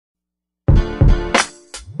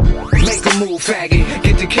move, faggot.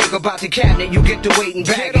 Get the cake about the cabinet, you get the weight and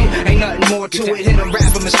bag it. Ain't nothing more to it, hit 'em,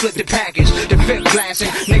 wrap 'em, and split the package. The fifth blasting,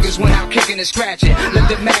 niggas went out kicking and scratching. Let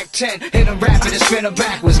the Mac 10 hit 'em rapping and spin 'em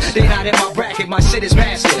backwards. They not in my bracket, my shit is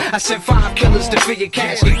mastered. I sent 5 killers to fill your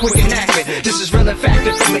casket, quick and accurate. This is real and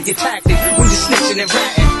factor, familiar tactic. When you're snitching and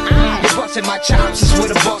ratting, you're busting my chops, is where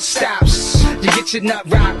the bus stops. You get your nut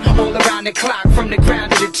rocked all around the clock, from the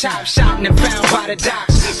ground to the top, shouting and found by the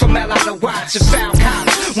docks. From L out of Watts and found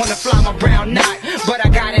cops. Wanna fly my brown knot, but I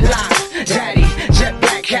got it locked. Daddy, jet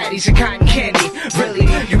black caddies and cotton candy. Really,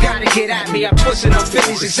 you gotta get at me. I'm twisting up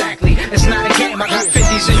 50s exactly. It's not a game. I got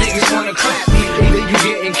 50s and niggas wanna clap me. Either you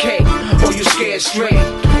getting cake, or you scared straight,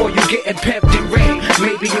 or you getting pimped and raped.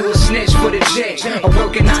 Maybe you a snitch for the J, or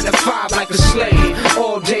working 9 to 5 like a slave.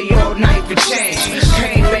 All day, all night for change.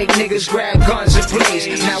 Pain make niggas grab guns and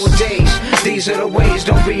blaze. Nowadays, these are the ways,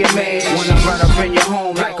 don't be amazed. When I run up in your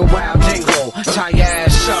home like a wild dingo, tie your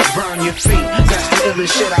ass up, burn your feet. That's the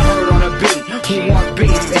illest shit I heard on a beat. Who want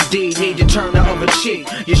beef? Indeed, need to turn the other cheek.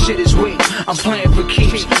 Your shit is weak, I'm playing for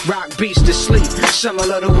keeps. Rock beats to sleep,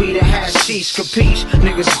 similar to weed and hashish. Capiche,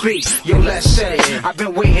 niggas speak, yo let's say. I've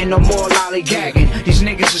been waiting no more lollygagging. These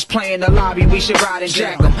niggas is playing the lobby, we should ride and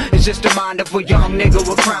jack them. It's just a mind of a young nigga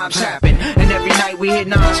where crimes happen. And every night we hit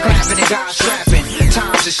nines clapping and guys strapping.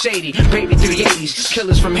 Times are shady, baby 380s,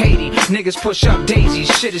 killers from Haiti. Niggas push up daisies,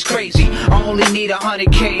 shit is crazy. I only need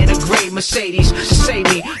 100K in a gray Mercedes to save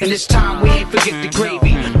me. And this time we ain't forget the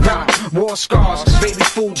gravy. Rock, war scars, baby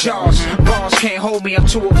food jars. Bars can't hold me, I'm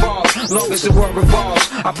too evolved. Long as the world revolves,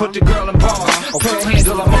 I put the girl in bars. Pearl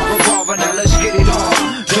handle on my revolver, now let's get it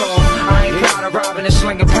on. Dog, I ain't proud of robbing and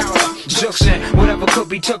slinging powder. Juxin, whatever could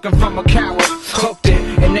be taken from a coward. Hooked it,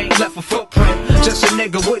 and ain't left a footprint. Just a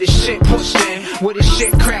nigga with his shit pushed in, with his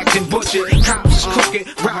shit cracked and butchered. Cops is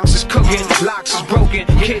crooked, rocks is cooking, locks is broken,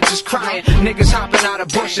 kids is crying, niggas hopping out of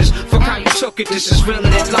bushes. Fuck how you took it, this is realer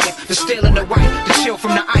than life. The stealing the white, the chill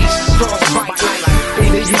from the ice, frostbite life.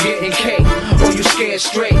 Either you getting cake, or you scared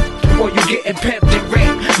straight, or you getting pimped and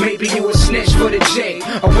raped. Maybe you a snitch for the J,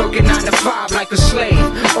 or working 9 to 5 like a slave.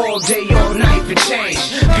 All day, all night for change.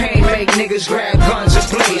 Pain make niggas grab guns and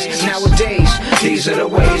blaze. Nowadays, these are the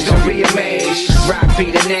ways, don't be amazed. Rock be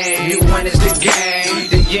the name, you win is the game.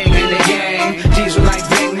 The yin and the yang, these are like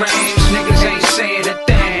big range. Niggas ain't saying a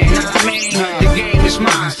thing, know what I mean? The game is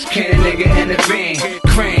mine, can a nigga intervene?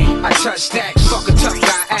 Cream, I touch stacks, fuck a tough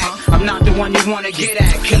guy act. I'm not the one you wanna get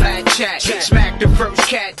at, kill that chat. Smack the first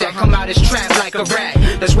cat that come out his trap like a rat.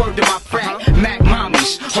 That's word to my frat, Mac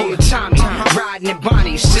mommies, hold Tommy, riding in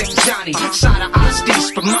Bonnie, sick Johnny, side of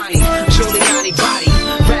Osties for money, Giuliani body,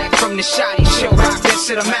 rag from the shotty, chill rock, that's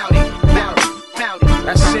it, I'm outie.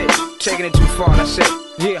 That's it, taking it too far, that's it.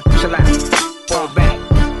 Yeah, chill out, fall back.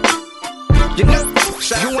 You know,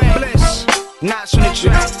 you ain't bliss, knots on the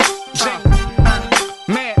track.